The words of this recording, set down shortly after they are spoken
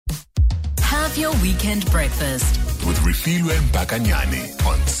Have your weekend breakfast with Refilwe Mpakanyane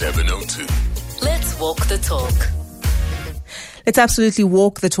on 702. Let's walk the talk. Let's absolutely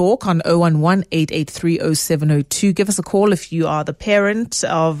walk the talk on 011-883-0702. Give us a call if you are the parent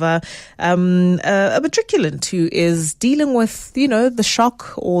of a matriculant who is dealing with, the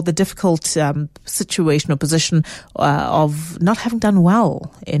shock or the difficult situation or position of not having done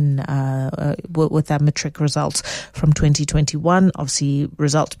well in with their matric results from 2021. Obviously,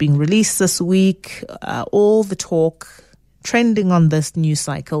 results being released this week. All the talk trending on this news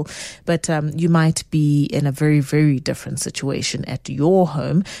cycle, but you might be in a very, very different situation at your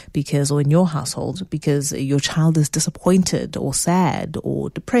home or in your household because your child is disappointed or sad or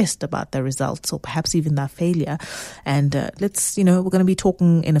depressed about their results or perhaps even their failure. And we're going to be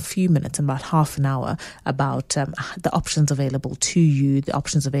talking in a few minutes, in about half an hour, about the options available to you, the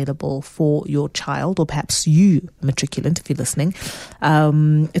options available for your child or perhaps you, matriculant, if you're listening.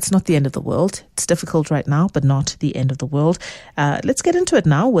 It's not the end of the world. It's difficult right now, but not the end of the world. Let's get into it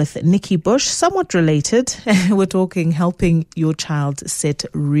now with Nikki Bush, somewhat related. We're talking helping your child set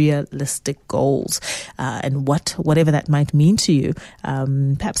realistic goals and whatever that might mean to you.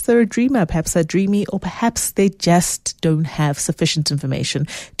 Perhaps they're a dreamer, perhaps they're dreamy, or perhaps they just don't have sufficient information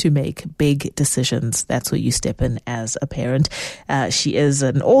to make big decisions. That's where you step in as a parent. She is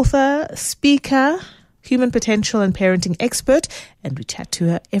an author, speaker, human potential and parenting expert, and we chat to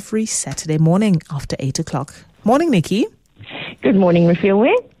her every Saturday morning after 8 o'clock. Morning, Nikki. Good morning,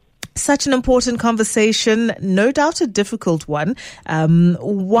 Refilwe. Such an important conversation, no doubt a difficult one.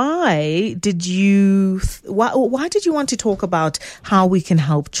 Why did you want to talk about how we can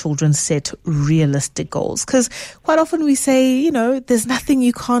help children set realistic goals? Because quite often we say, there's nothing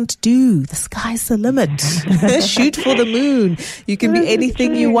you can't do. The sky's the limit. Shoot for the moon. You can be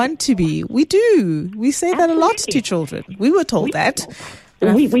anything you want to be. We do. We say that a lot to children. We were told that.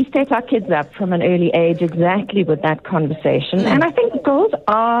 We set our kids up from an early age exactly with that conversation. And I think goals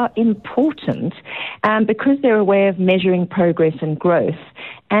are important because they're a way of measuring progress and growth.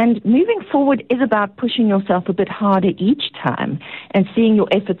 And moving forward is about pushing yourself a bit harder each time and seeing your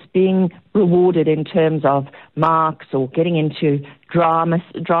efforts being rewarded in terms of marks or getting into drama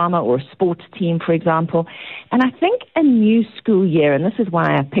or a sports team, for example. And I think a new school year, and this is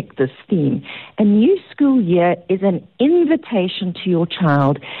why I picked this theme, a new school year is an invitation to your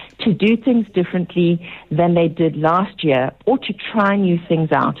child to do things differently than they did last year or to try new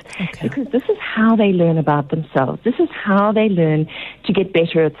things out. Okay. Because this is how they learn about themselves. This is how they learn to get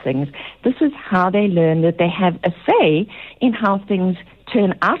better at things. This is how they learn that they have a say in how things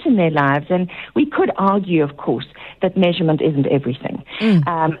turn out in their lives. And we could argue, of course, that measurement isn't everything.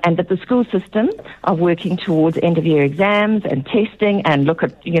 And that the school system are working towards end-of-year exams and testing. And look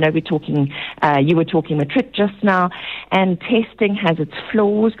at, you were talking matric just now, and testing has its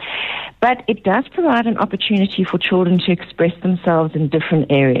flaws. But it does provide an opportunity for children to express themselves in different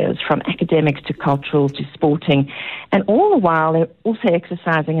areas, from academics to cultural to sporting. And all the while, they're also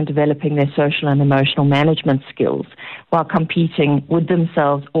exercising and developing their social and emotional management skills while competing with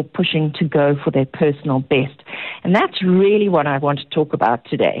themselves or pushing to go for their personal best. And that's really what I want to talk about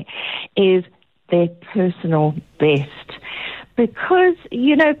today, is their personal best. Because,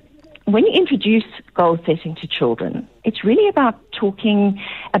 when you introduce goal setting to children, it's really about talking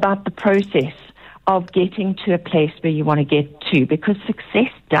about the process of getting to a place where you want to get to, because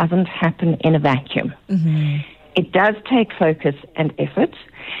success doesn't happen in a vacuum. Mm-hmm. It does take focus and effort,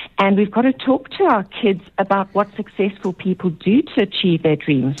 and we've got to talk to our kids about what successful people do to achieve their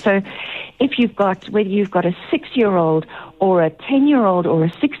dreams. So if whether you've got a 6-year-old or a 10-year-old or a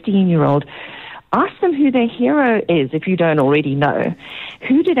 16-year-old, ask them who their hero is if you don't already know.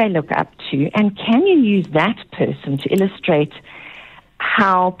 Who do they look up to? And can you use that person to illustrate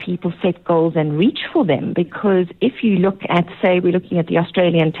how people set goals and reach for them? Because if you look at, say, we're looking at the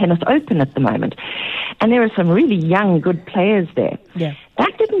Australian Tennis Open at the moment, and there are some really young, good players there. Yeah.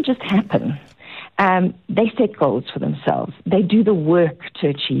 That didn't just happen. They set goals for themselves. They do the work to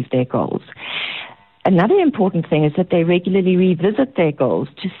achieve their goals. Another important thing is that they regularly revisit their goals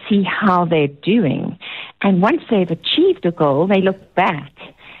to see how they're doing. And once they've achieved a goal, they look back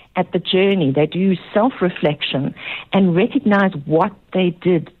at the journey. They do self-reflection and recognize what they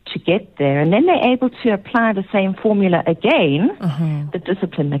did to get there. And then they're able to apply the same formula again, the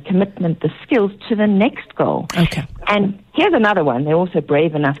discipline, the commitment, the skills, to the next goal. Okay. And here's another one. They're also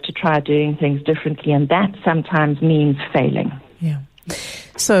brave enough to try doing things differently, and that sometimes means failing. Yeah.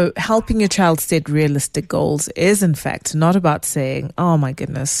 So helping your child set realistic goals is, in fact, not about saying, oh my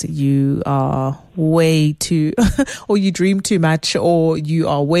goodness, you are way too, or you dream too much, or you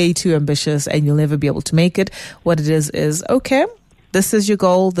are way too ambitious and you'll never be able to make it. What it is, okay, This is your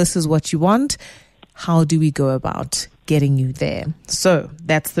goal. This is what you want. How do we go about getting you there? So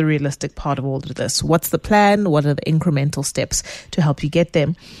that's the realistic part of all of this. What's the plan? What are the incremental steps to help you get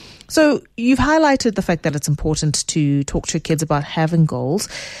there? So you've highlighted the fact that it's important to talk to your kids about having goals.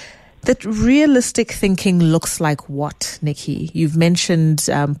 That realistic thinking looks like what, Nikki? You've mentioned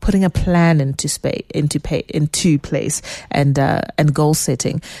putting a plan into place and goal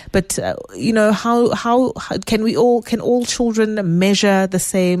setting. But how can all children measure the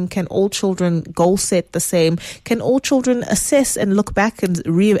same? Can all children goal set the same? Can all children assess and look back and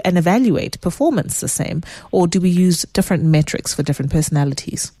evaluate performance the same? Or do we use different metrics for different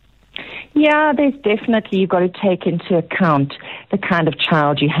personalities? Yeah, there's definitely, you've got to take into account the kind of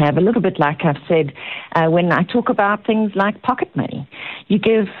child you have. A little bit like I've said, when I talk about things like pocket money. You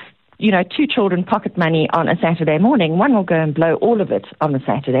give, two children pocket money on a Saturday morning. One will go and blow all of it on the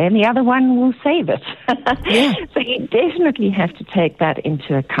Saturday, and the other one will save it. Yeah. So you definitely have to take that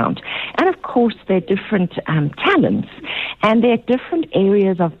into account. And of course, there are different talents, and there are different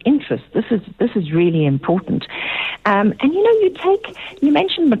areas of interest. This is really important. And you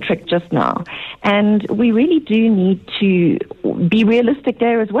mentioned matric just now, and we really do need to be realistic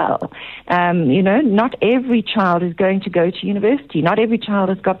there as well. Not every child is going to go to university. Not every child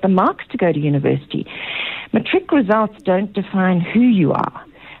has got the marks to go to university. Matric results don't define who you are,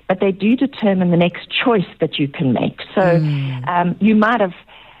 but they do determine the next choice that you can make. So you might have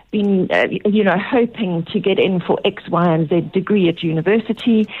been, hoping to get in for X, Y, and Z degree at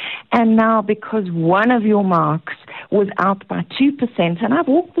university, and now because one of your marks was out by 2%, and I've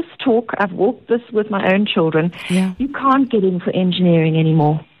walked this with my own children, you can't get in for engineering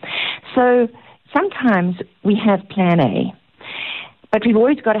anymore. So sometimes we have plan A, but we've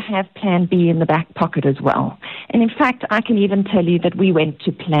always got to have plan B in the back pocket as well. And in fact, I can even tell you that we went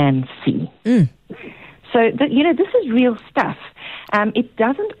to plan C. So, this is real stuff. It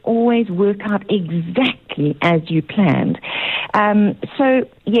doesn't always work out exactly as you planned. So,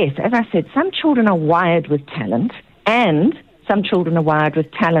 yes, as I said, some children are wired with talent, and some children are wired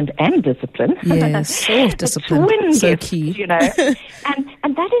with talent and discipline. Yes, discipline, twin so gifts, key.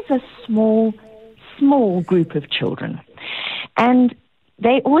 and that is a small group of children. And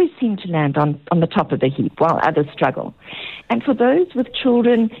they always seem to land on the top of the heap while others struggle. And for those with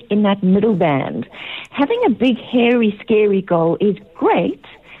children in that middle band, having a big, hairy, scary goal is great,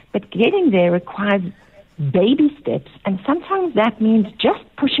 but getting there requires baby steps, and sometimes that means just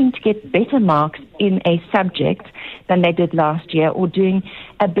pushing to get better marks in a subject than they did last year, or doing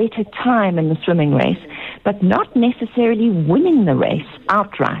a better time in the swimming race, but not necessarily winning the race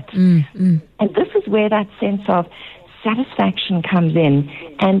outright. And this is where that sense of satisfaction comes in,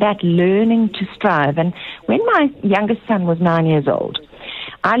 and that learning to strive. And when my youngest son was 9 years old,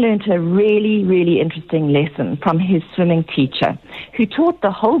 I learned a really, really interesting lesson from his swimming teacher, who taught the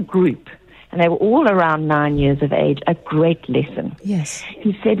whole group, and they were all around 9 years of age, a great lesson. Yes.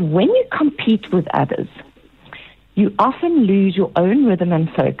 He said, when you compete with others, you often lose your own rhythm and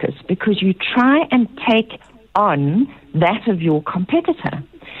focus because you try and take on that of your competitor.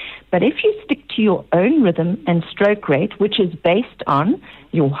 But if you stick to your own rhythm and stroke rate, which is based on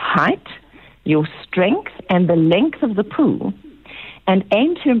your height, your strength, and the length of the pool, and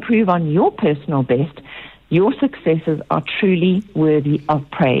aim to improve on your personal best, your successes are truly worthy of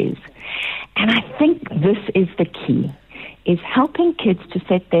praise. And I think this is the key, is helping kids to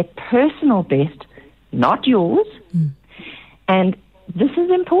set their personal best, not yours. And this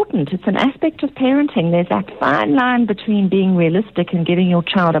is important. It's an aspect of parenting. There's that fine line between being realistic and giving your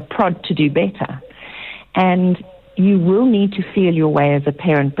child a prod to do better. And you will need to feel your way as a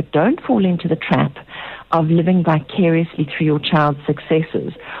parent, but don't fall into the trap of living vicariously through your child's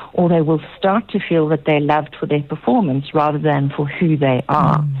successes, or they will start to feel that they're loved for their performance rather than for who they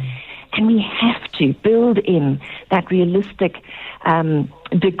are. And we have to build in that realistic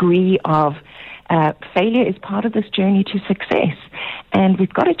degree of failure is part of this journey to success. And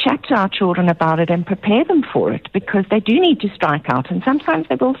we've got to chat to our children about it and prepare them for it, because they do need to strike out, and sometimes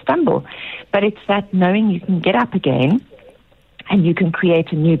they will stumble. But it's that knowing you can get up again and you can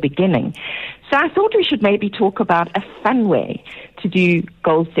create a new beginning. So I thought we should maybe talk about a fun way to do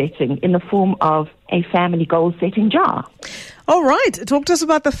goal setting in the form of a family goal setting jar. All right. Talk to us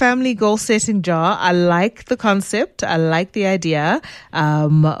about the family goal setting jar. I like the concept. I like the idea.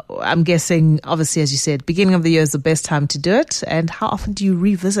 I'm guessing, obviously, as you said, beginning of the year is the best time to do it. And how often do you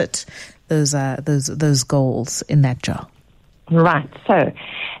revisit those goals in that jar? Right. So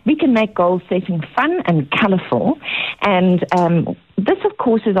we can make goal setting fun and colourful. And this, of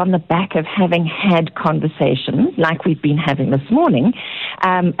course, is on the back of having had conversations like we've been having this morning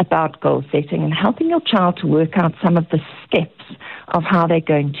about goal setting and helping your child to work out some of the steps of how they're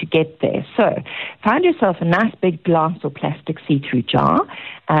going to get there. So find yourself a nice big glass or plastic see-through jar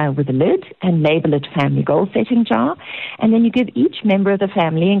with a lid and label it family goal setting jar. And then you give each member of the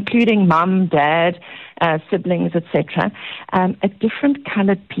family, including mum, dad, siblings, etc., a different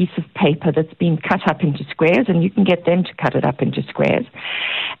colored piece of paper that's been cut up into squares, and you can get them to cut it up into squares.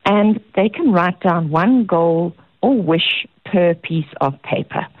 And they can write down one goal or wish per piece of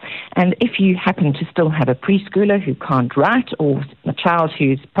paper. And if you happen to still have a preschooler who can't write, or a child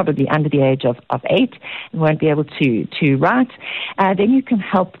who's probably under the age of 8 and won't be able to write, then you can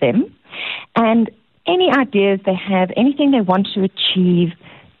help them. And any ideas they have, anything they want to achieve,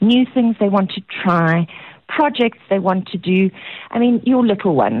 new things they want to try, projects they want to do. I mean, your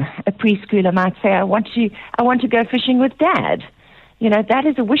little one, a preschooler, might say, I want to go fishing with Dad. You know, that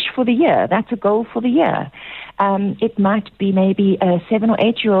is a wish for the year. That's a goal for the year. It might be maybe a 7 or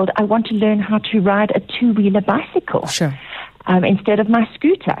 8-year-old, I want to learn how to ride a 2-wheeler bicycle instead of my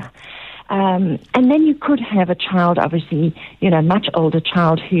scooter. And then you could have a child, obviously, much older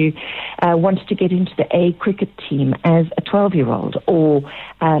child who wants to get into the A cricket team as a 12-year-old, or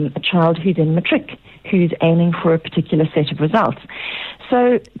a child who's in matric, who's aiming for a particular set of results.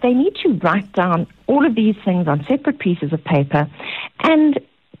 So they need to write down all of these things on separate pieces of paper and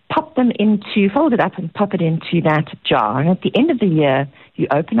fold it up and pop it into that jar. And at the end of the year, you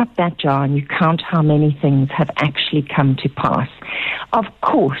open up that jar and you count how many things have actually come to pass. Of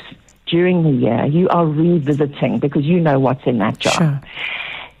course, during the year, you are revisiting because you know what's in that jar. Sure.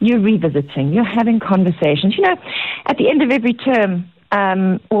 You're revisiting. You're having conversations. At the end of every term,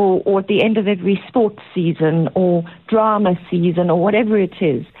 or at the end of every sports season or drama season or whatever it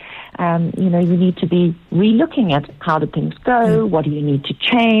is, you need to be re-looking at how did things go, what do you need to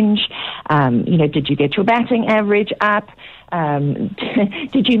change, did you get your batting average up,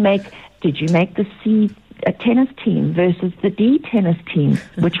 did you make the C tennis team versus the D tennis team,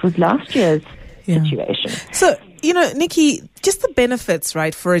 which was last year's situation. So, Nikki, just the benefits,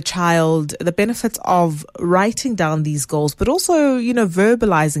 right, for a child, the benefits of writing down these goals, but also,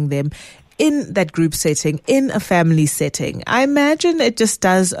 verbalizing them in that group setting, in a family setting. I imagine it just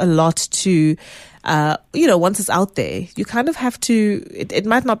does a lot to, once it's out there, you kind of have to, it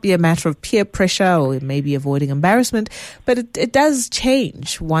might not be a matter of peer pressure or maybe avoiding embarrassment, but it does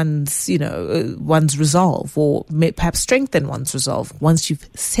change one's resolve, or perhaps strengthen one's resolve once you've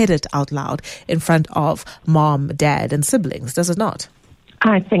said it out loud in front of mom, dad, and siblings, does it not?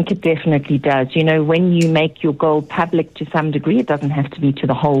 I think it definitely does. When you make your goal public to some degree, it doesn't have to be to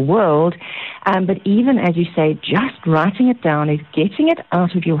the whole world. But even, as you say, just writing it down is getting it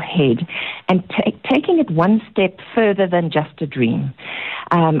out of your head and taking it one step further than just a dream.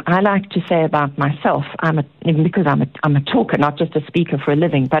 I like to say about myself, because I'm a talker, not just a speaker for a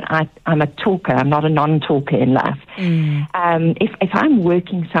living, but I'm a talker. I'm not a non-talker in life. If I'm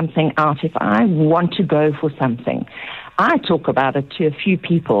working something out, if I want to go for something, I talk about it to a few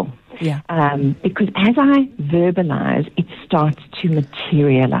people. Because as I verbalize, it starts to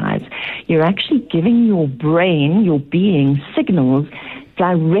materialize. You're actually giving your brain, your being, signals,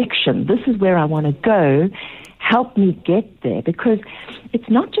 direction. This is where I want to go. Help me get there. Because it's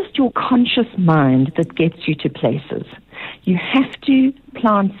not just your conscious mind that gets you to places. You have to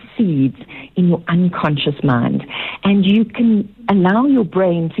plant seeds in your unconscious mind, and you can allow your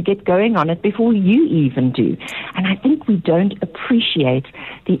brain to get going on it before you even do. And I think we don't appreciate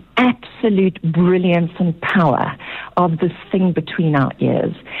the absolute brilliance and power of this thing between our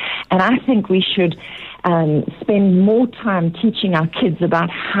ears. And I think we should spend more time teaching our kids about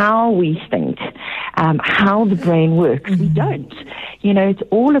how we think, how the brain works. We don't. It's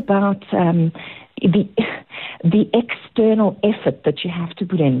all about the external effort that you have to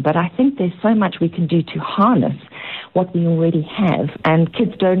put in. But I think there's so much we can do to harness what we already have. And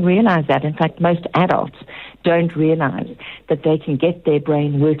kids don't realize that. In fact, most adults don't realize that they can get their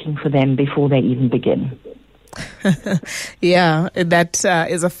brain working for them before they even begin. Yeah, that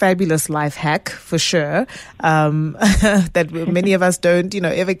is a fabulous life hack for sure, that many of us don't,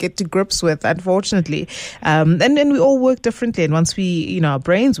 ever get to grips with, unfortunately. And we all work differently. And once we, our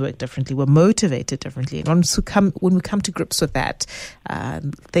brains work differently, we're motivated differently. And when we come to grips with that,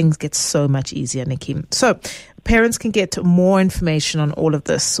 things get so much easier, Nikki. So parents can get more information on all of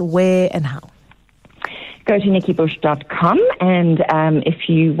this. Where and how? Go to nikkibush.com, and if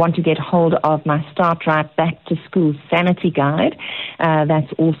you want to get hold of my Start Right Back to School Sanity Guide,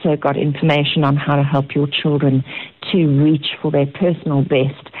 that's also got information on how to help your children to reach for their personal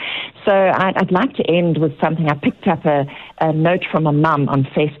best. So I'd like to end with something. I picked up a note from a mum on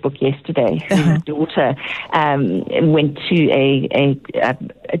Facebook yesterday whose daughter went to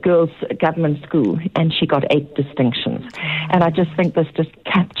a girls' government school, and she got 8 distinctions. And I just think this just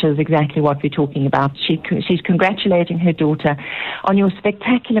captures exactly what we're talking about. She's congratulating her daughter on your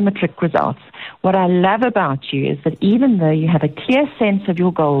spectacular matric results. What I love about you is that even though you have a clear sense of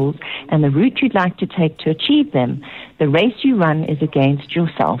your goals and the route you'd like to take to achieve them, the race you run is against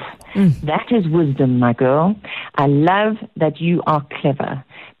yourself. That is wisdom, my girl. I love that you are clever,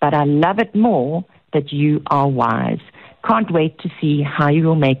 but I love it more that you are wise. Can't wait to see how you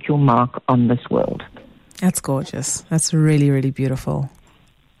will make your mark on this world. That's gorgeous. That's really, really beautiful.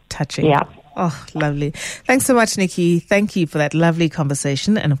 Touching. Yeah. Oh, lovely. Thanks so much, Nikki. Thank you for that lovely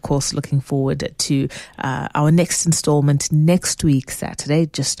conversation. And of course, looking forward to our next installment next week, Saturday,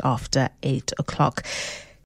 just after 8 o'clock.